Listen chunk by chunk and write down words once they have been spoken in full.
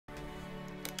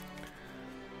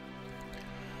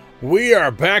We are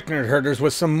back, Nerd Herders,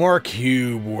 with some more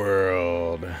Cube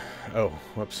World. Oh,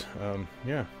 whoops.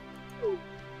 Yeah.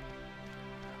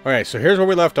 Alright, so here's where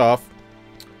we left off.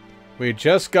 We had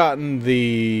just gotten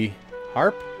the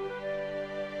harp,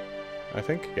 I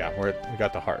think. Yeah, we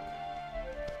got the harp.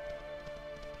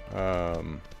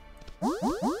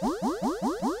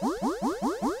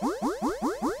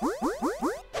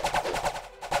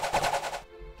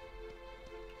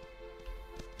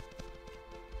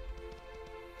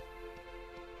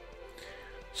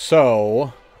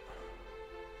 So,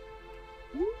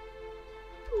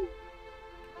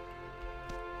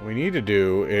 what we need to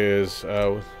do is,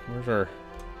 where's our,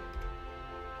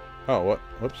 oh, what,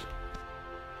 whoops.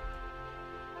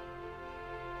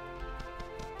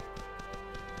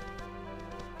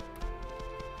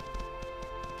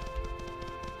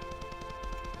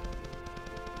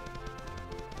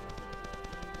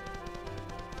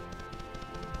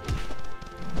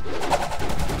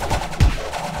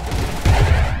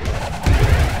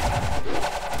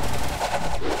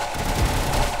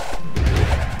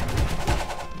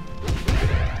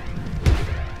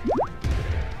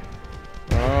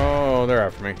 They're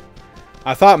after me.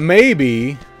 I thought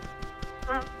maybe...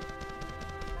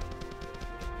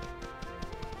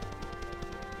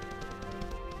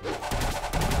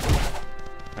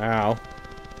 Ow.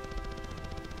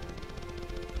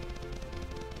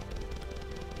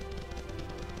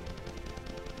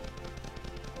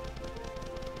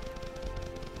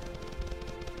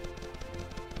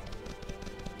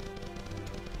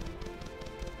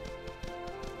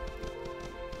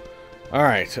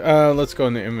 Alright, let's go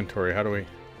in the inventory. How do we...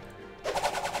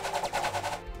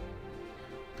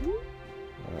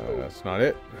 that's not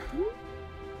it.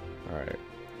 Alright.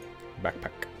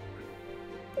 Backpack.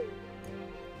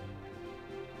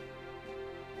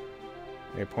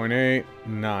 8.8,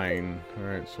 9.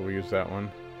 Alright, so we'll use that one.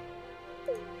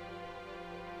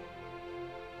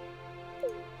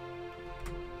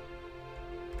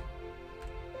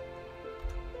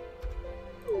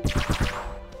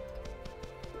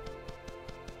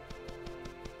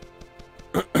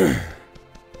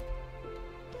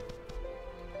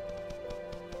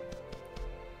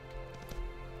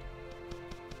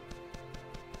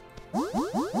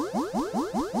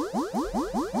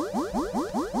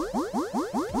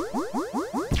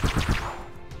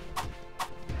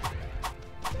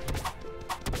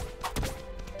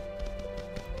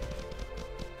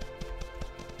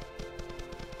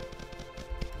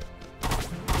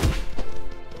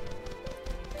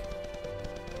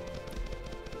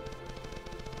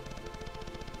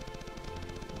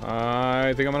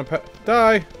 I think I'm gonna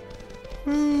die.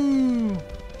 Woo.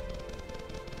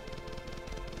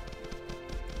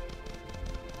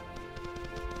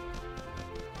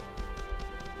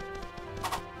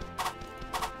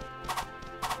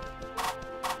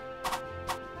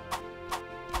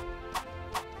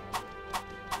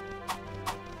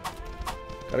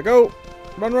 Gotta go.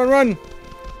 Run, run, run.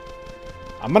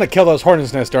 I'm gonna kill those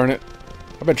hornets' nests, darn it.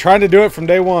 I've been trying to do it from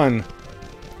day one.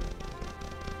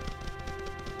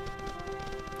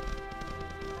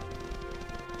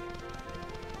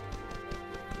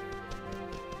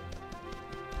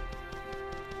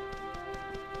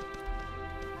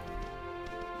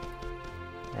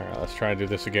 Alright, let's try and do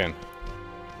this again.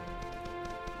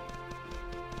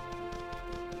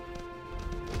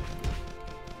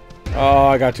 Oh,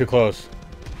 I got too close.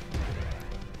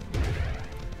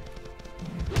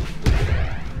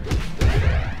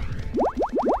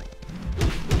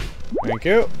 Thank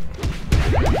you.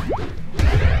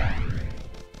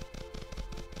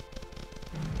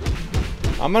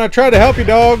 I'm gonna try to help you,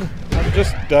 dog. I'm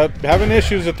just having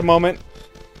issues at the moment.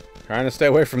 Trying to stay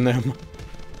away from them.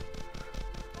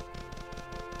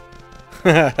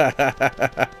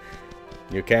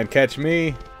 You can't catch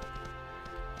me.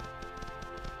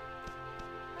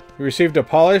 You received a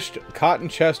polished cotton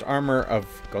chest armor of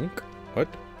gunk? What?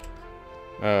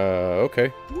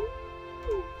 Okay.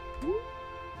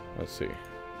 Let's see.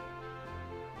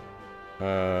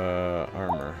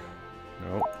 Armor.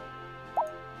 Nope.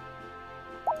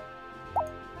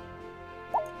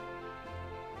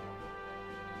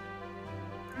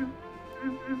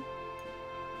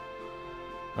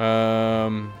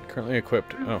 Currently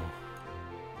equipped. Oh.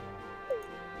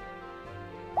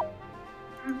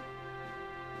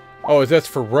 Oh, is that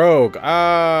for rogue?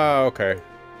 Ah, okay.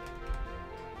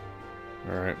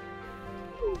 Alright.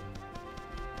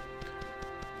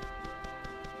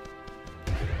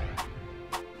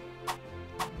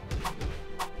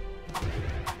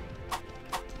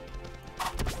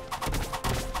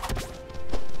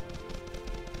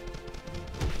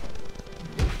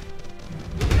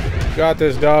 You got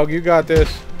this, dog. You got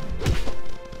this.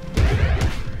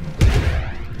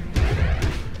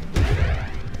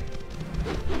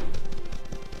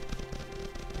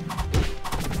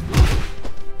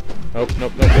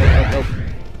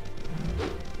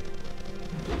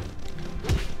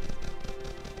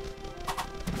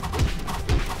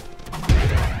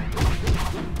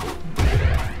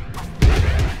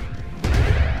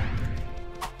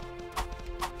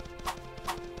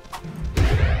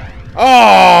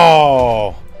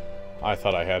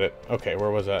 thought I had it. Okay,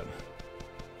 where was that?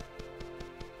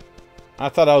 I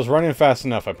thought I was running fast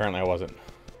enough. Apparently I wasn't.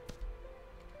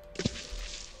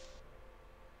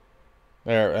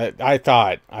 There, I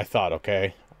thought,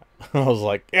 okay. I was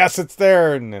like, yes, it's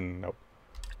there, and then, nope.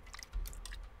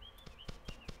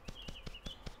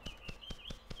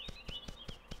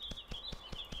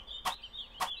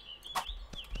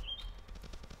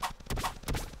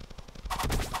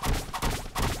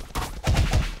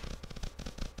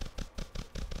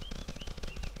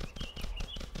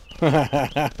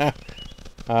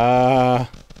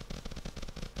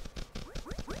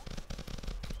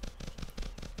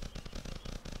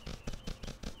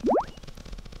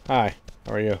 Hi,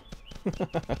 how are you?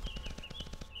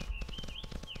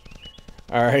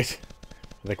 Alright.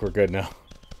 I think we're good now.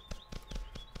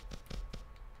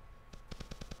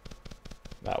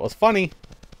 That was funny.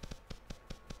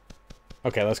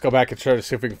 Okay, let's go back and try to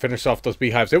see if we can finish off those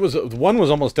beehives. One was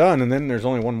almost done, and then there's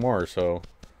only one more, so...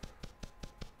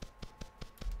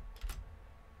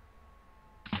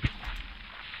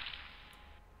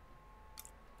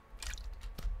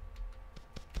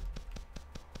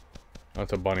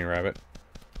 That's a bunny rabbit.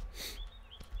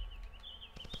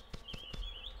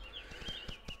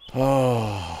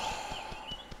 Oh.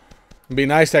 It'd be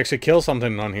nice to actually kill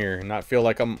something on here and not feel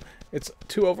like it's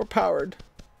too overpowered.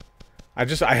 I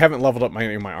haven't leveled up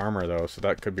my armor though, so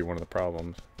that could be one of the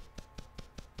problems.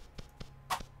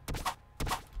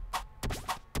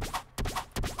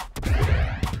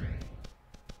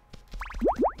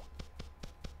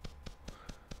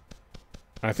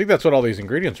 I think that's what all these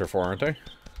ingredients are for, aren't they?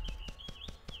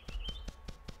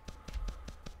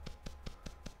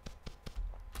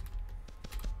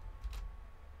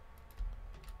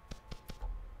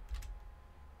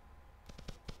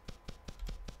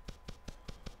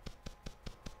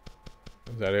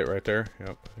 Is that it right there?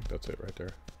 Yep, I think that's it right there.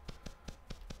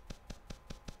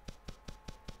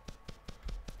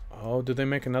 Oh, did they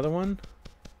make another one?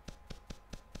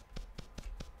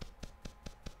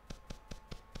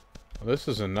 Oh, this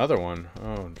is another one.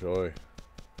 Oh, joy.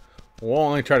 We'll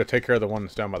only try to take care of the one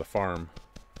that's down by the farm.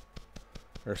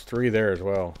 There's 3 there as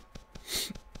well.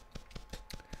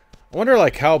 I wonder,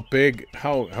 like, how big,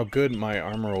 how good my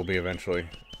armor will be eventually.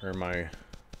 Or my...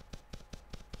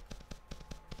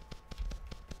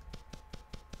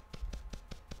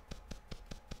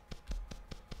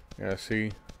 Yeah,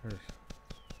 see? There's...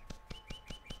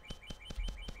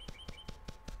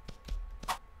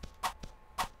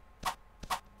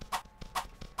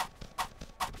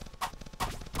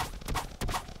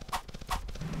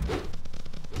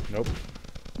 Nope.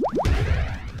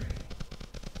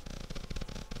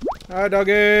 Hi,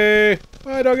 doggy!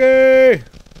 Hi, doggy!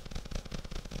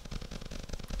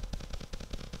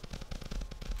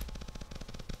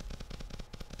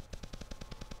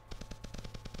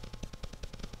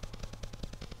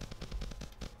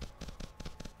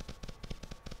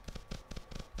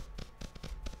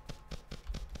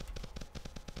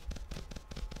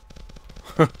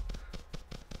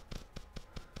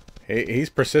 He's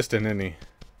persistent, isn't he?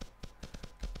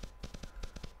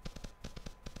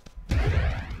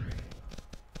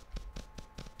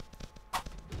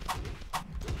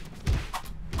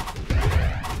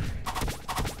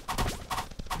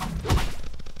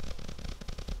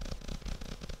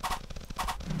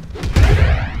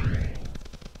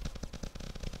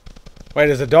 Wait,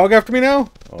 is the dog after me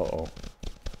now? Uh-oh.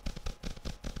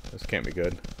 This can't be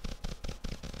good.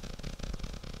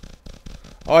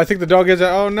 Oh, I think the dog is...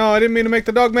 Oh, no, I didn't mean to make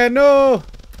the dog mad. No!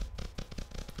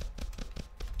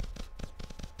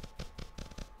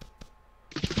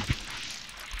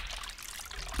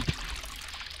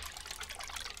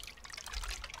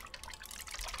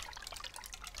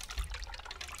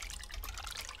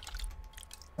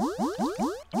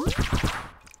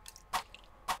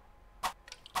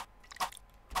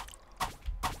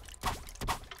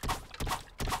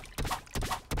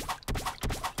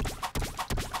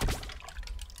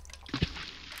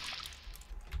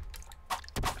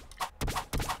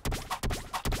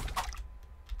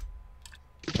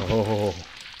 Oh,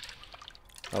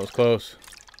 that was close.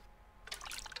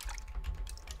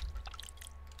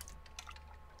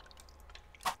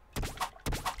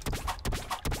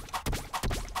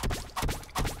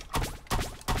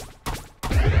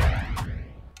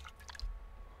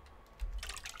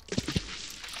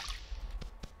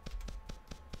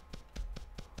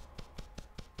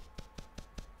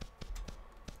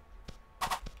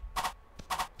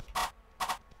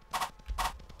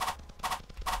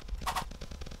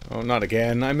 Oh, not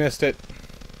again. I missed it.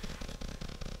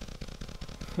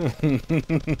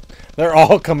 They're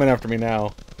all coming after me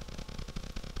now.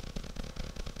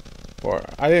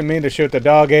 I didn't mean to shoot the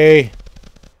doggy.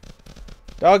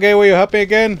 Doggy, will you help me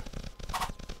again?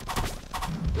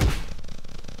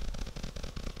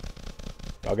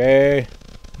 Doggy.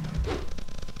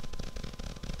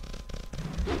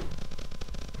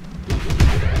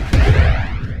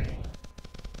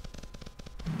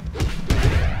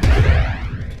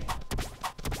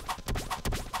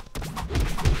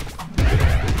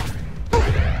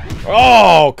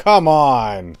 Oh, come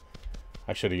on.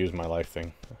 I should have used my life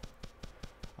thing.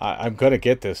 I'm gonna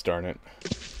get this, darn it.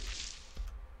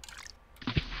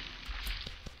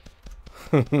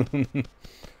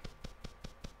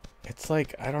 It's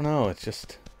like, I don't know, it's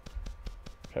just...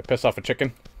 Should I piss off a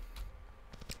chicken?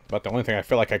 About the only thing I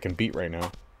feel like I can beat right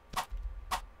now.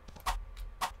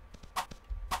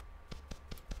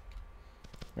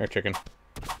 There, chicken.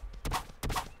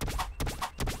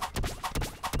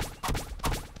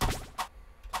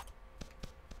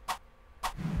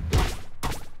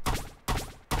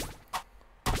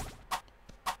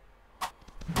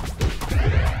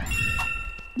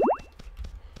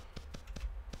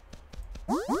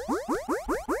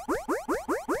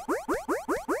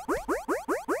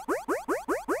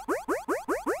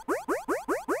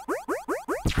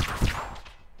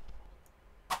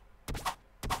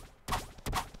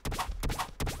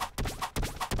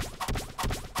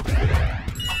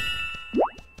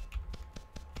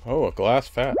 Oh, a glass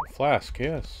flask,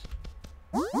 yes.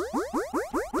 I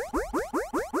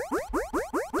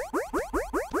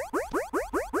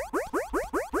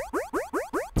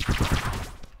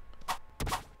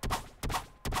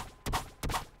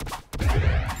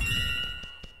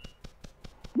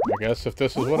guess if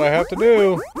this is what I have to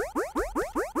do.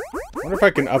 I wonder if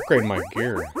I can upgrade my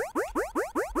gear.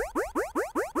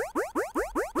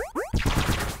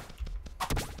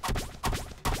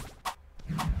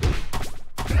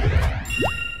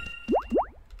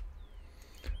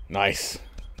 Nice.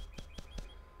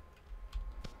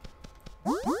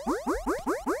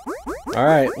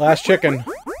 Alright, last chicken.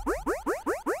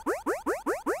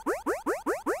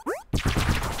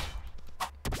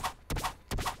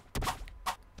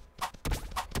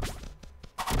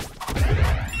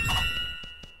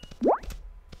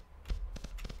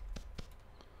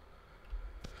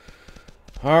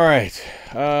 Alright.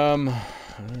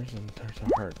 There's a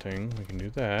heart thing. We can do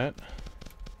that.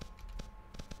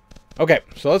 Okay,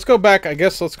 so let's go back. I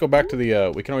guess let's go back to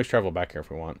the, we can always travel back here if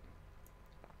we want.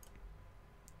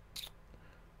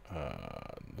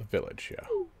 The village, yeah.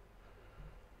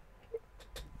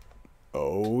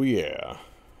 Oh, yeah.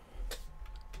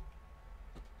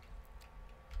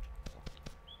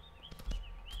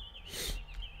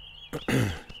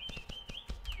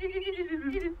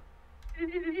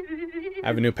 I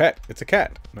have a new pet. It's a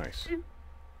cat. Nice.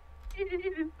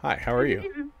 Hi, how are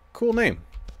you? Cool name.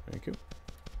 Thank you.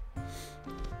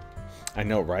 I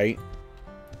know, right?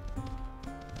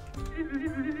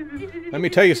 Let me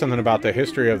tell you something about the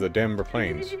history of the Denver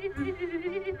Plains.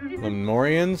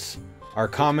 Lemurians are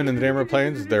common in the Denver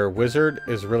Plains. Their wizard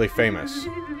is really famous.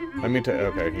 Let me tell you.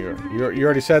 Okay, you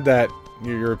already said that.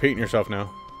 You're repeating yourself now.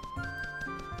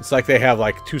 It's like they have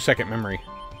like 2-second memory.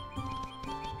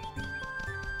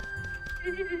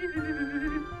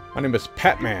 My name is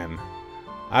Patman.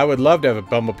 I would love to have a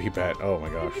bumblebee pet. Oh my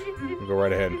gosh. I'll go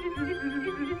right ahead.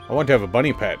 I want to have a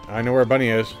bunny pet. I know where a bunny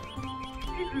is.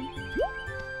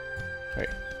 Hey.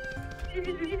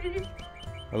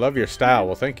 I love your style.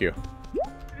 Well, thank you.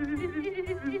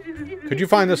 Could you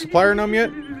find the supplier gnome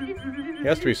yet? He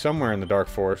has to be somewhere in the Dark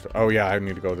Forest. Oh yeah, I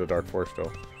need to go to the Dark Forest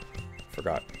still.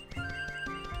 Forgot.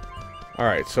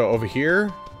 Alright, so over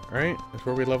here, right, is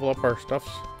where we level up our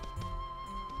stuffs.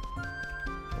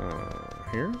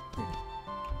 Here?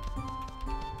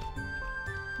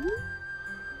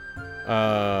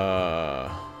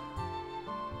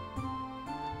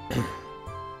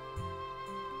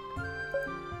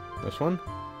 This one?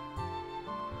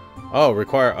 Oh,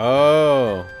 require...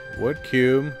 Oh! Wood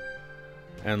cube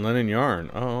and linen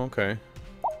yarn. Oh, okay.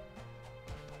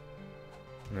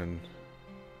 And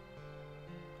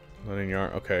linen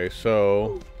yarn. Okay,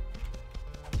 so...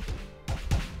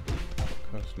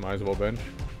 Customizable bench.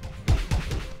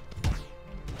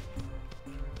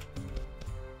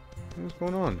 What's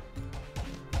going on?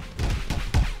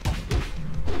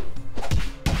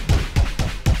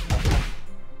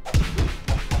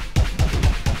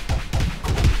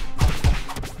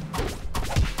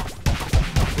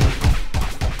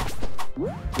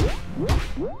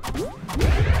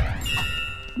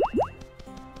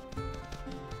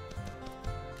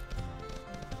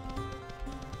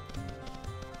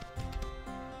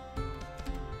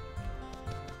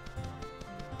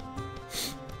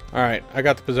 Alright, I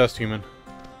got the possessed human.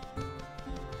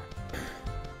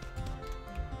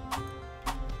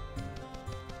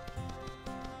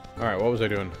 Alright, what was I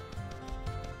doing?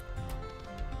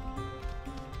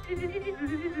 My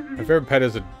favorite pet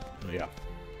is a... Yeah.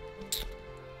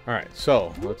 Alright,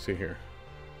 so, let's see here.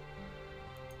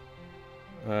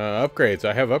 Upgrades.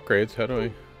 I have upgrades. How do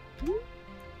I...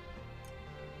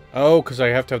 Oh, because I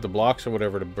have to have the blocks or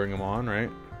whatever to bring them on, right?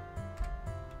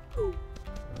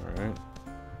 Alright.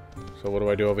 So what do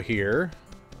I do over here?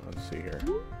 Let's see here.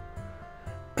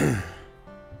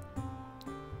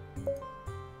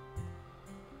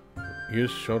 Use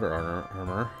shoulder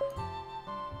armor.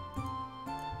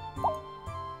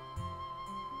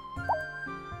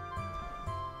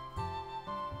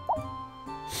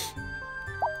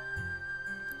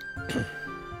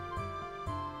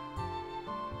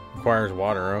 Requires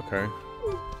water, okay.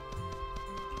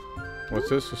 What's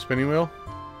this? A spinning wheel?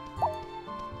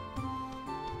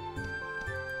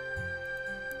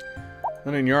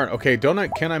 And in yarn. Okay,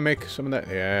 can I make some of that?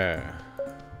 Yeah.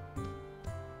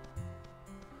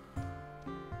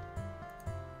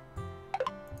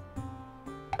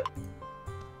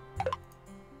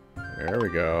 There we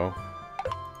go.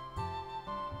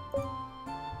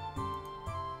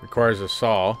 Requires a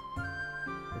saw.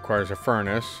 Requires a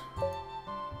furnace.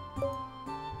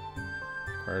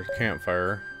 Requires a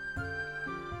campfire.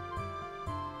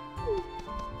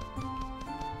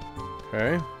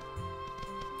 Okay.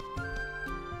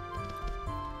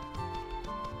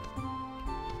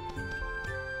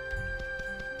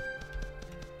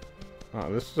 Oh,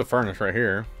 this is a furnace right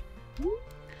here.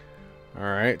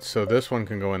 Alright, so this one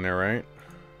can go in there, right?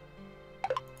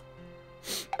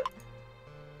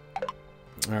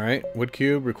 Alright, wood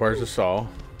cube requires a saw. Is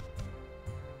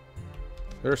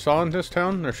there a saw in this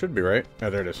town? There should be, right? Yeah,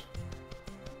 there it is.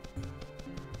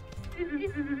 My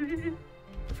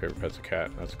favorite pet's a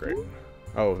cat. That's great.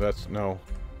 Oh, that's... no.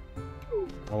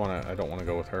 I don't want to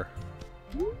go with her.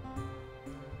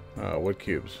 Wood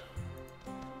cubes.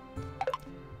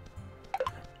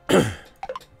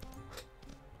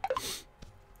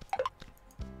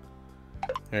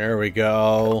 There we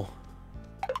go.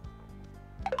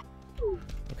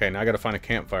 Okay, now I gotta find a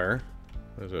campfire.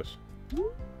 What is this?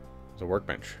 It's a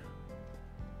workbench.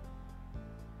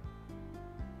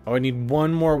 Oh, I need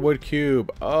one more wood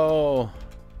cube. Oh.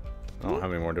 I don't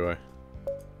have any more, do I?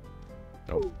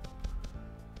 Nope.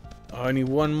 Oh, I need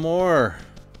one more.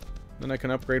 Then I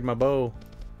can upgrade my bow.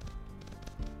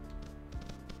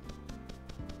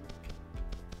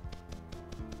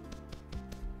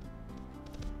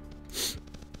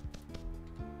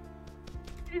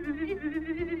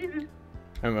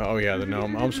 Oh yeah, the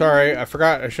gnome. I'm sorry, I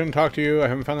forgot. I shouldn't talk to you. I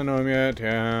haven't found the gnome yet.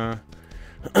 Yeah.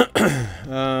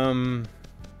 I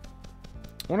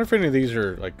wonder if any of these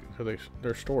are like,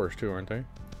 they're stores too, aren't they?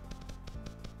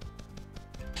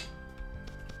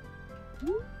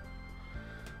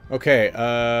 Okay.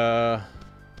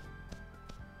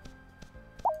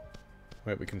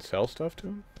 Wait, we can sell stuff to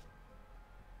him?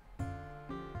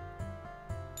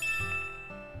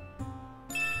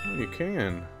 Oh, you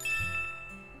can.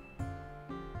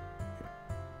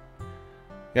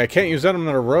 Yeah, I can't use that. I'm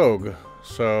not a rogue,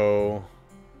 so...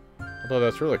 Although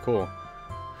that's really cool.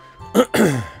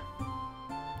 I'm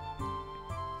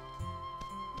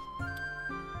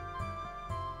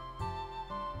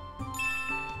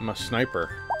a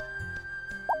sniper.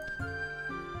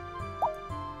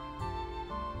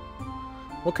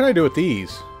 What can I do with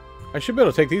these? I should be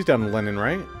able to take these down to Lennon,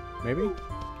 right? Maybe?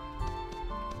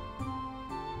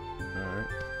 Alright.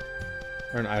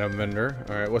 Or an item vendor.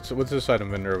 Alright, what's this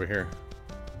item vendor over here?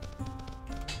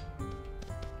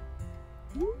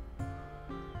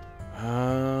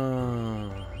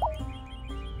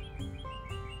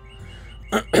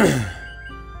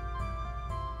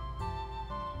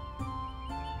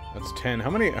 That's 10. How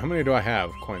many do I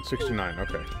have? Coins 69.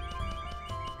 Okay.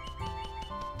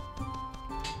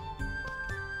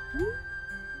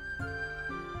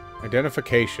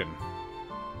 Identification.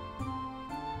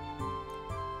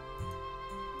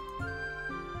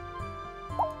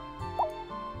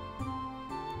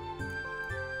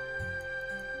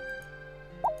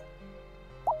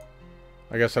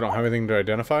 I guess I don't have anything to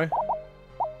identify.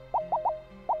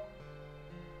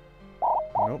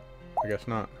 Nope. I guess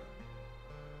not.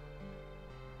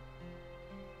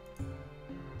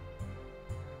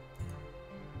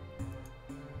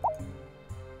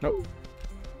 Nope.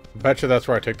 Betcha that's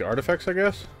where I take the artifacts, I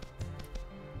guess?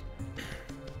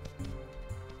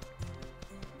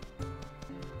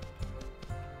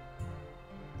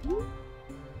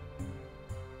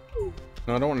 No,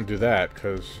 I don't want to do that,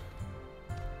 because...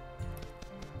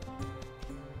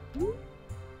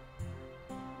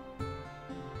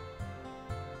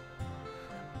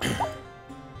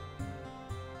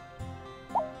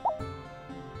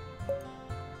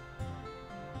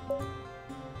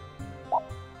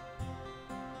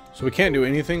 So we can't do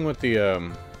anything with the,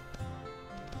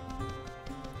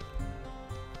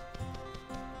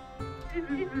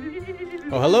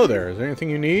 Oh, hello there. Is there anything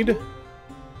you need?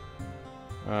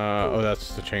 Oh,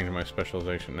 that's to change my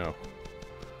specialization. No.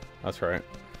 That's right.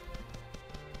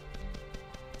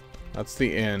 That's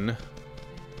the inn.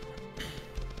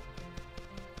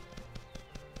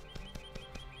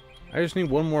 I just need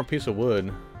one more piece of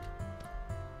wood.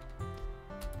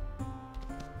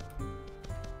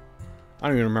 I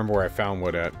don't even remember where I found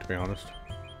wood at, to be honest.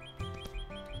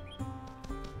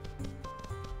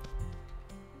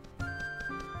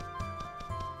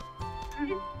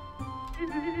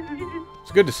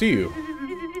 It's good to see you.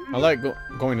 I like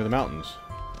going to the mountains.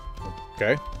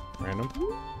 Okay, random.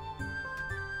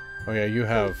 Oh yeah, you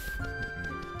have...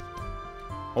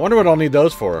 I wonder what I'll need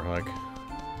those for, like...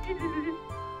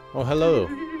 Oh, hello.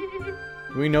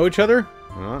 Do we know each other?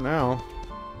 Not now.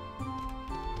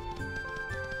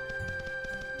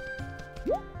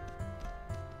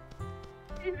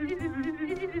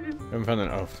 Haven't found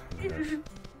the... Oh, my gosh.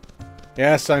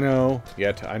 Yes, I know.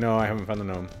 Yet, I know I haven't found the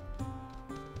gnome.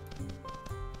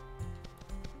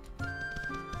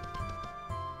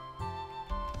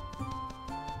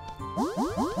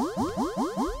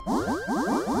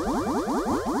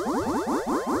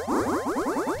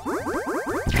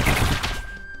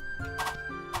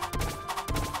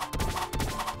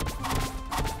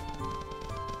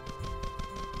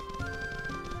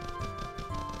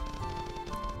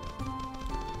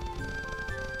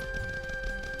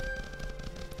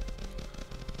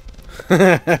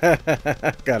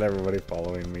 Got everybody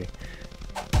following me.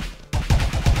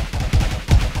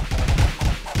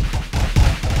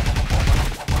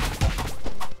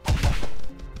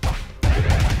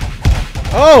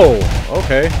 Oh!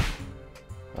 Okay.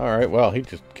 Alright, well, he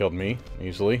just killed me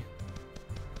easily.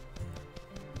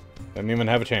 Didn't even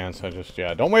have a chance.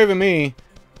 Yeah, don't wave at me.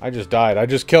 I just died. I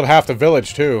just killed half the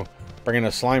village, too. Bringing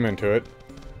a slime into it.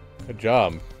 Good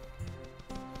job.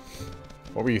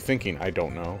 What were you thinking? I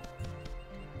don't know.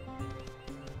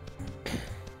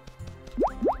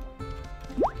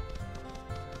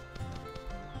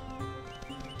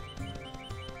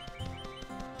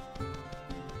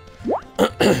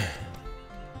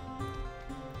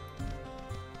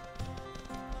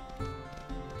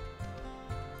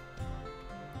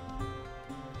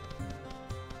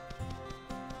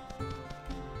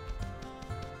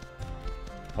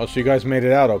 Oh, so you guys made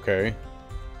it out okay.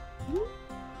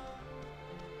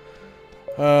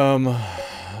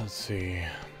 Let's see.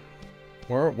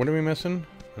 What are we missing?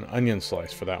 An onion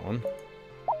slice for that one.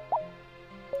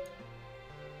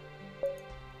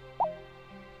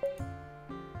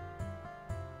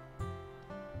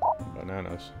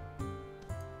 Bananas.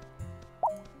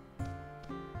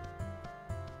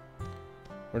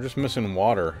 We're just missing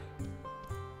water.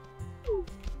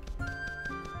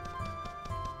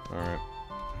 Alright.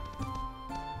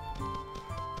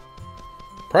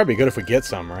 Probably be good if we get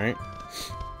some, right?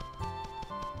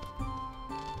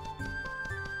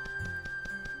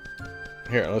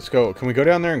 Here, let's go. Can we go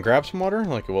down there and grab some water?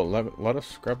 Like, well, let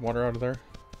us grab water out of there?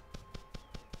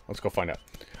 Let's go find out.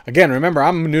 Again, remember,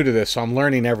 I'm new to this, so I'm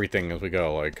learning everything as we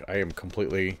go. Like, I am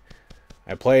completely...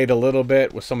 I played a little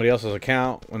bit with somebody else's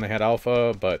account when they had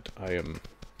alpha, but I am...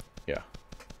 Yeah.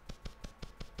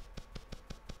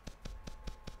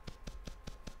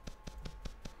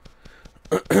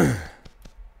 I'm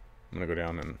gonna go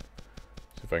down and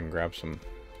see if I can grab some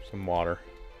water.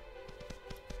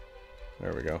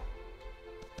 There we go.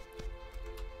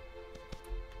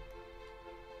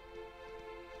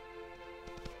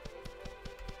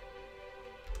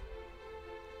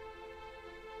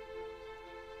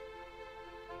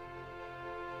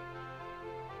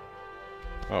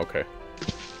 Okay.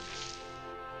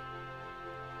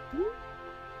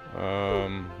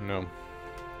 No.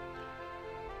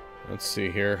 Let's see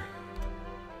here.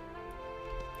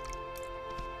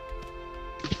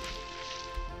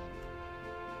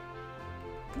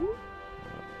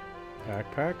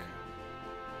 Backpack?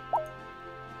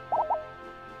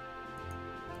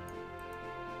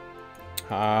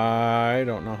 I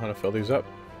don't know how to fill these up.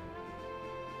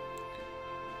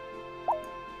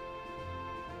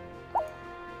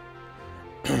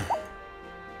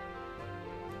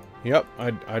 Yep,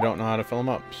 I don't know how to fill them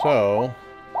up, so...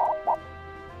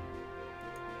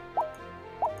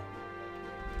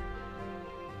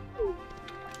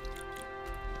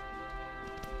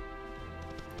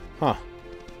 Huh.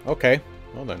 Okay.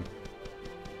 Well then.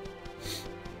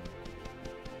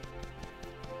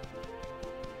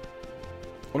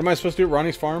 What am I supposed to do at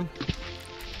Ronnie's farm?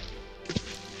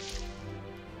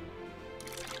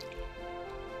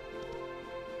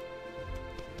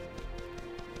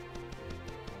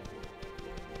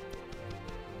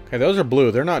 Hey, those are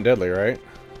blue. They're not deadly, right?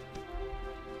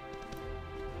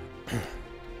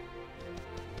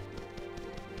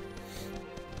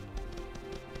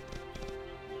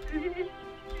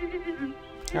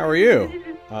 How are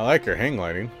you? I like your hang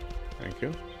gliding. Thank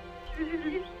you.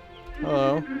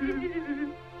 Hello.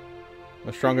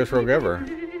 The strongest rogue ever.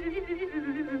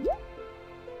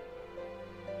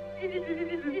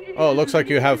 Oh, it looks like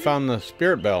you have found the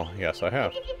spirit bell. Yes, I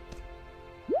have.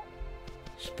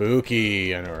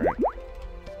 Spooky, I know, right?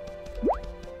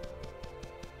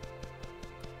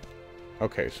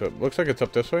 Okay, so it looks like it's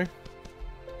up this way.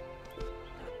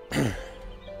 So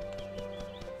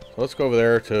let's go over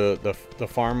there to the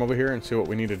farm over here and see what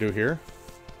we need to do here.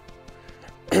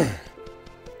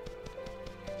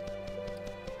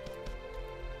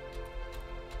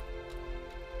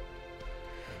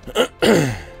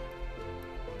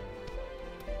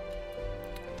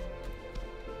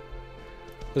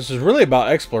 This is really about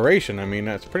exploration. I mean,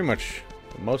 that's pretty much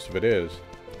what most of it is.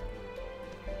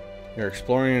 You're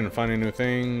exploring and finding new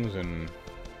things and...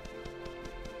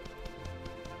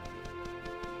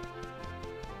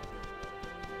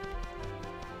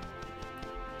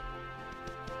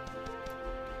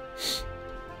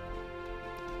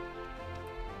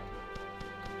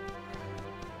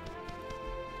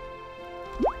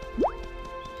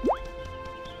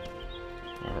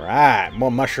 Alright,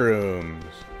 more mushrooms.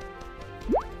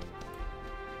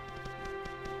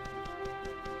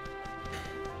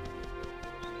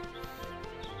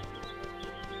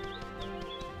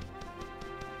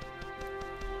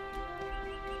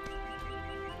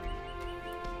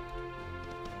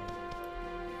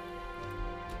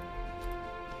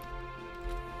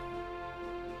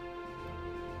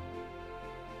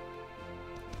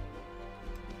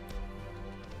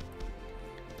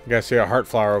 You guys see a heart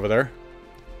flower over there?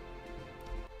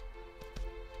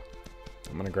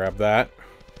 I'm gonna grab that.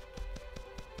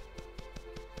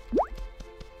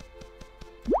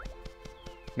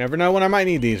 Never know when I might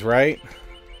need these, right?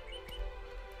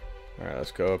 Alright,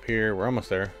 let's go up here. We're almost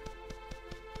there.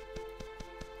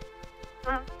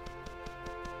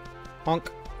 Honk.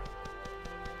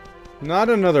 Not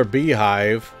another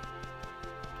beehive.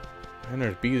 And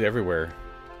there's bees everywhere.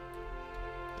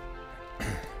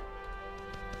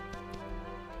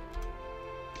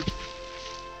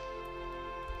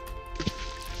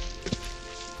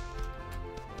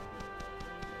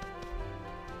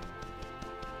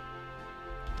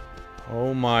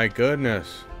 Oh my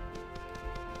goodness.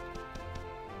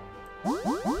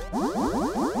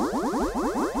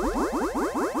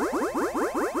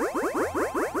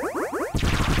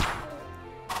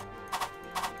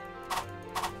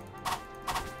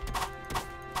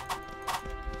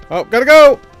 Oh, gotta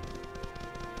go!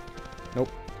 Nope.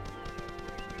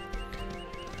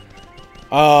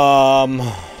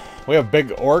 We have big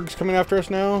orgs coming after us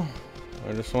now.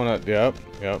 I just wanna, yep.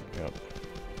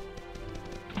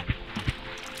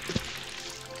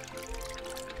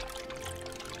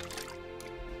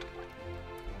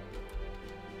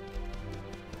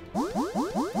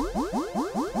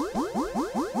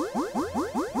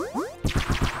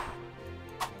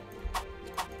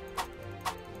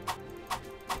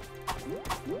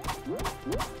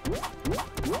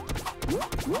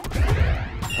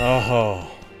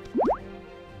 Oh.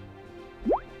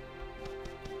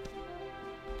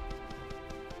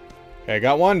 Okay,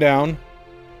 got one down.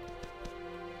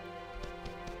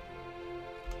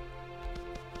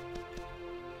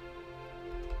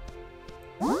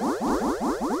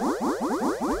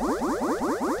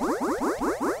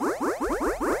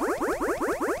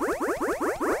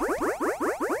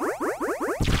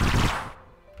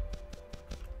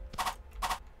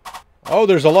 Oh,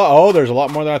 there's a lot. Oh, there's a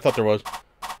lot more than I thought there was.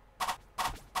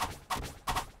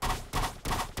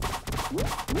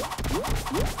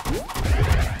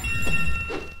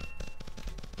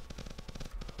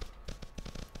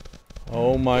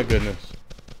 Oh my goodness.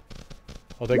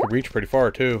 Oh, they could reach pretty far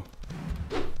too.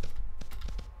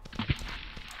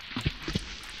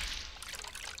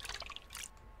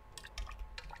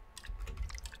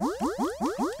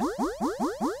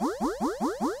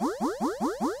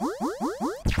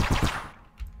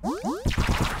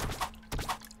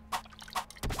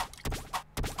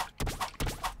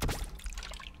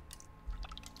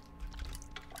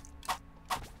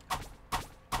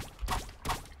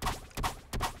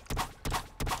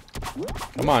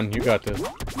 Come on, you got this.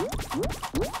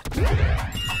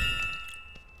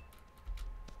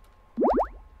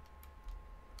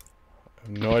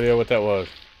 No idea what that was.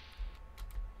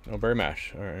 No berry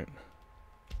mash. Alright.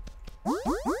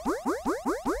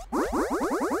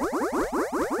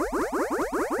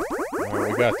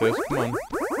 Alright, we got this. Come on.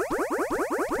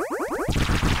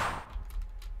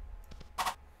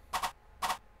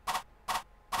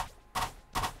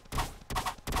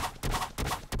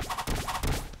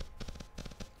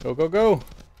 Go, go, go.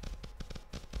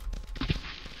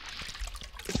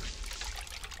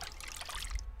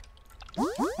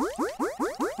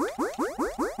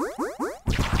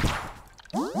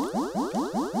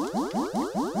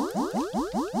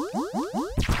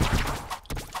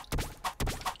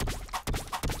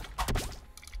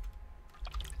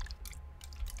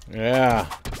 Yeah.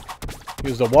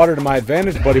 Use the water to my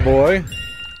advantage, buddy boy.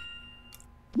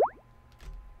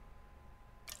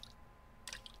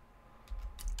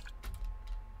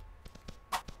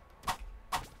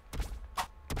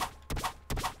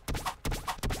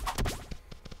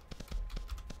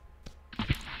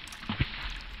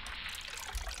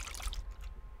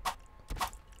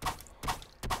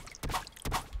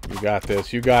 You got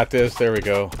this. You got this. There we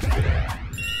go.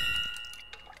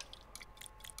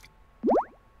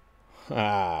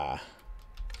 Ah.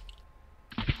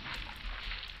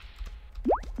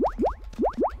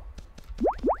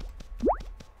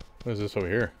 What is this over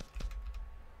here?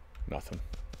 Nothing.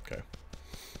 Okay.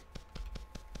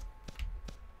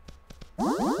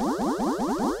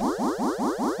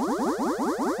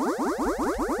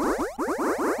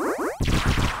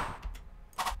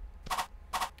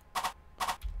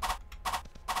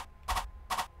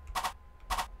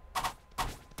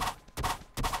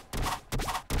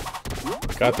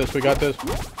 Got this, we got this.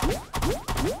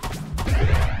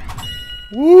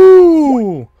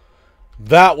 Woo!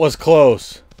 That was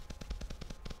close.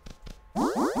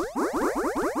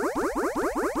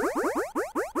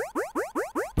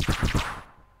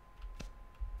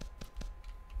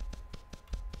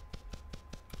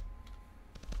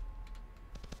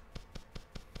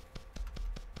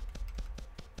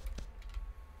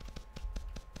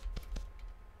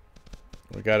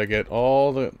 We gotta get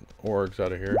all the orgs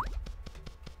out of here.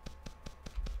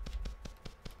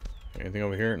 Anything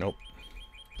over here? Nope.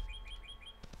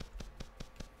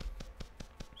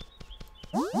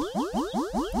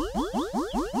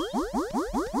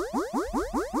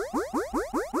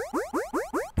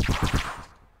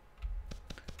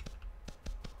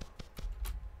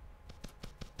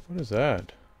 What is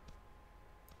that?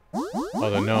 Oh,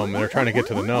 the gnome. They're trying to get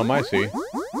to the gnome, I see.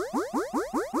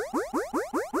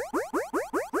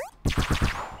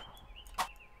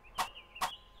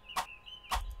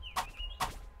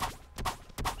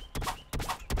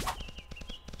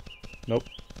 Nope.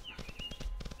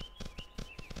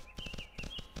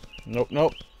 Nope,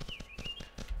 nope.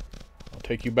 I'll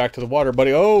take you back to the water,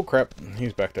 buddy. Oh, crap.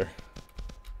 He's back there.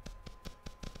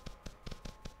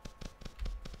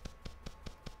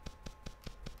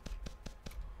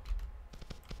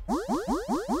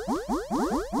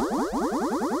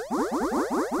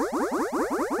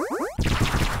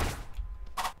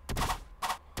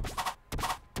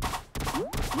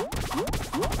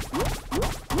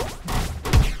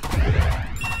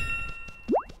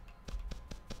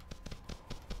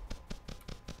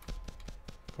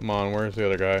 Come on, where's the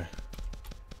other guy?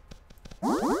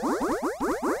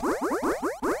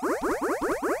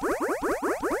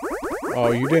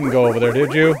 Oh, you didn't go over there,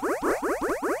 did you?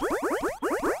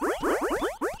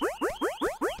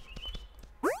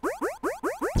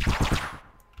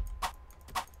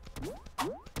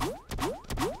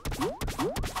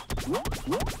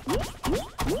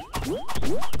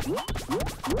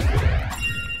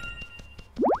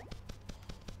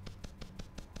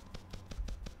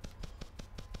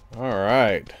 All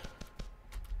right.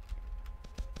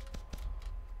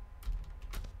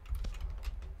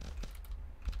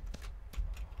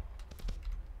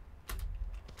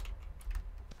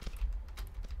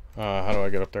 How do I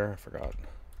get up there? I forgot.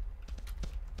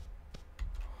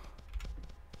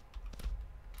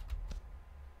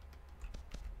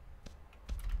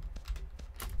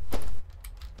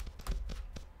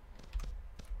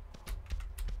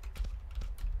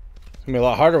 It's gonna be a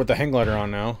lot harder with the hang glider on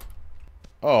now.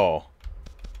 Oh.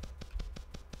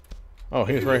 Oh,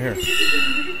 he's right here.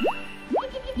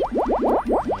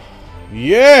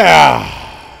 Yeah!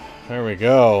 There we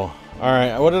go.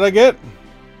 Alright, what did I get?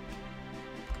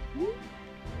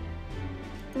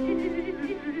 All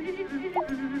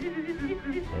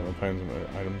kinds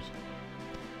of items.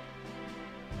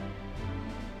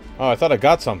 Oh, I thought I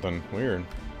got something. Weird.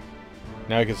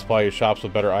 Now you can supply your shops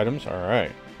with better items?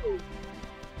 Alright.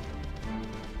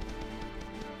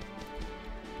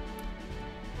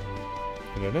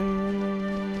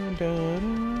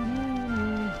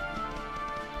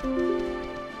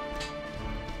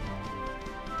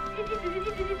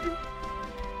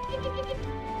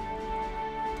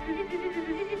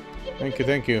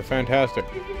 Thank you. Fantastic.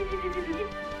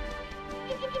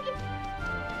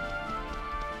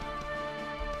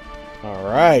 All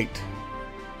right.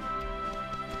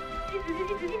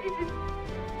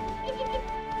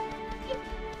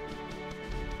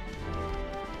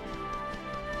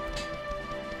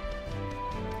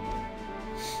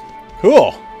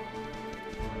 Cool.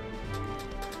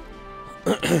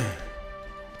 I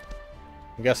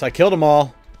guess I killed them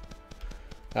all.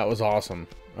 That was awesome.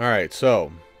 Alright,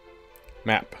 so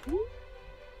map.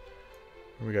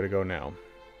 Where we gotta go now?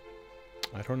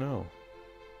 I don't know.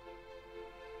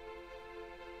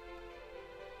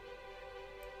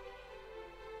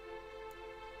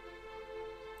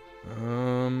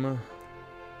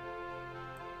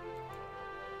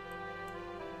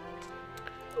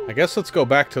 I guess let's go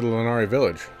back to the Lenari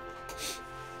village.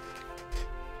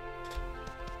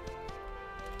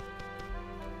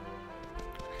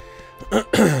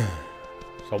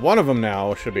 So one of them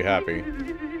now should be happy.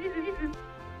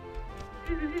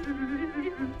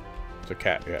 It's a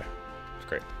cat, yeah. It's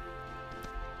great.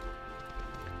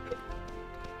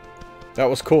 That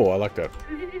was cool. I like that.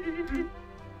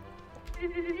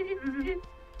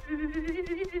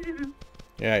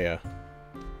 Yeah, yeah.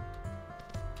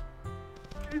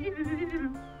 Did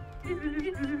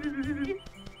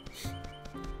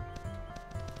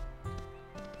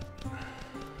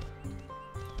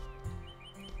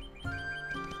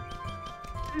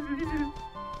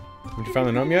you find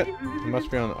the gnome yet? It must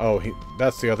be on. Oh,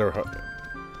 that's the other.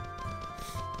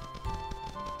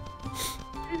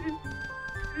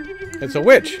 It's a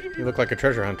witch. You look like a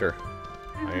treasure hunter.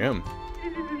 I am.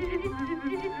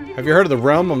 Have you heard of the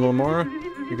realm of Lamora?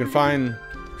 You can find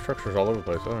structures all over the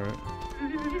place. Alright.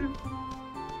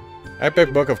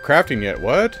 Epic book of crafting yet?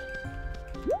 What?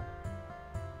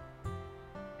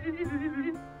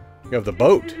 You have the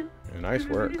boat. Yeah, nice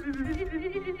work.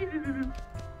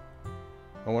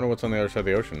 I wonder what's on the other side of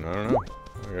the ocean. I don't know.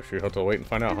 I guess you have to wait and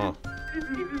find out, huh?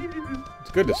 It's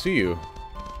good to see you.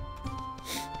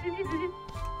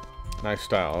 Nice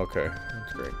style. Okay.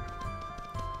 That's great.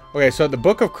 Okay, so the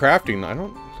book of crafting, I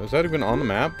don't... Is that even on the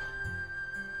map?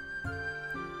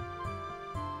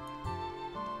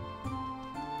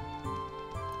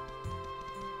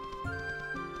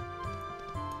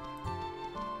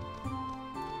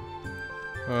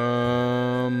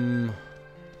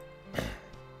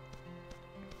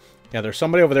 Yeah, there's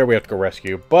somebody over there we have to go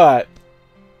rescue, but...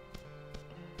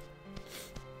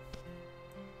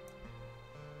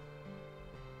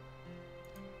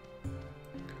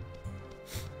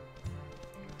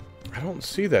 I don't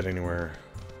see that anywhere.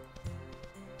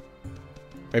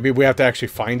 Maybe we have to actually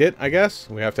find it, I guess?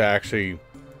 We have to actually,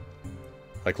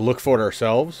 like, look for it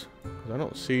ourselves? 'Cause I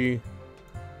don't see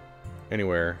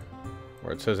anywhere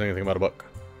where it says anything about a book.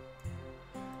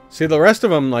 See, the rest of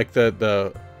them, like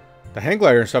the hang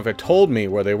glider and stuff, it told me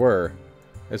where they were.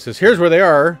 It says, here's where they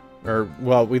are. Or,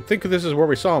 well, we think this is where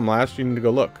we saw them last. You need to go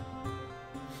look.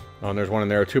 Oh, and there's one in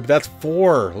there, too. But that's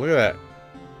 4. Look at that.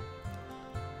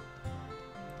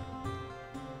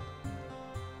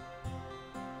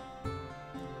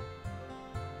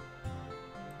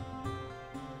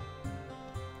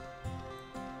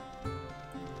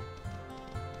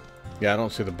 Yeah, I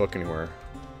don't see the book anywhere.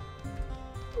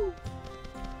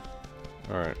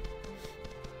 Alright.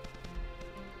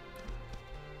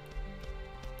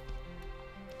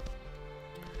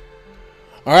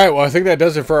 Alright, well, I think that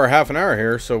does it for our half an hour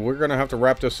here, so we're going to have to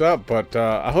wrap this up, but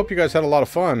I hope you guys had a lot of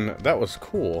fun. That was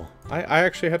cool. I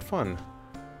actually had fun.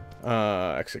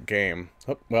 Exit game.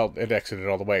 Oh, well, it exited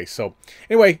all the way. So,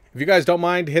 anyway, if you guys don't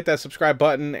mind, hit that subscribe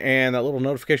button and that little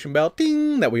notification bell,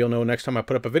 ding, that way you'll know next time I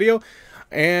put up a video.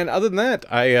 And other than that,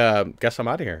 I guess I'm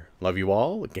out of here. Love you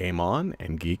all, game on,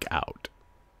 and geek out.